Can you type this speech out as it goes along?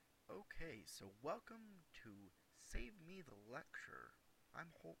Okay, so welcome to Save Me the Lecture. I'm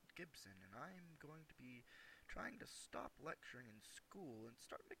Holt Gibson, and I'm going to be trying to stop lecturing in school and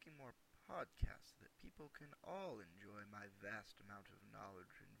start making more podcasts so that people can all enjoy my vast amount of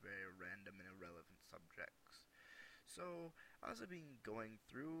knowledge in very random and irrelevant subjects. So, as I've been going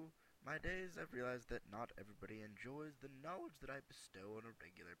through my days, I've realized that not everybody enjoys the knowledge that I bestow on a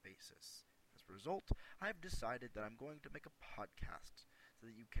regular basis. As a result, I've decided that I'm going to make a podcast so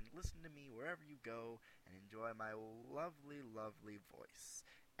that you can listen to me wherever you go and enjoy my lovely, lovely voice.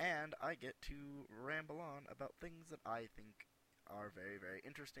 And I get to ramble on about things that I think are very, very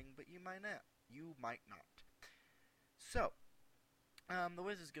interesting, but you might not. You might not. So, the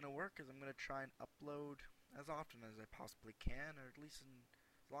way this is going to work is I'm going to try and upload as often as I possibly can, or at least as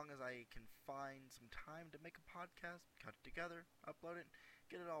long as I can find some time to make a podcast, cut it together, upload it,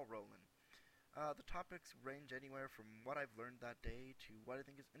 get it all rolling. The topics range anywhere from what I've learned that day to what I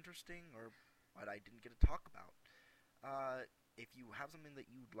think is interesting or what I didn't get to talk about. If you have something that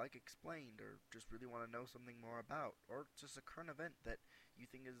you'd like explained or just really want to know something more about, or just a current event that you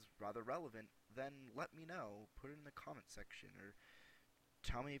think is rather relevant, then let me know. Put it in the comment section or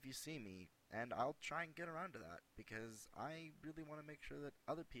tell me if you see me, and I'll try and get around to that because I really want to make sure that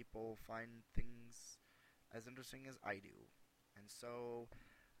other people find things as interesting as I do. And so,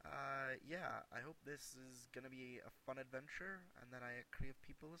 yeah, I hope this is gonna be a fun adventure and that I actually have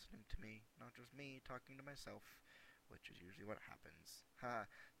people listening to me, not just me talking to myself, which is usually what happens. Ha,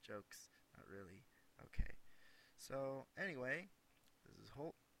 jokes, not really. Okay. So, anyway, this is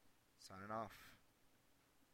Holt, signing off.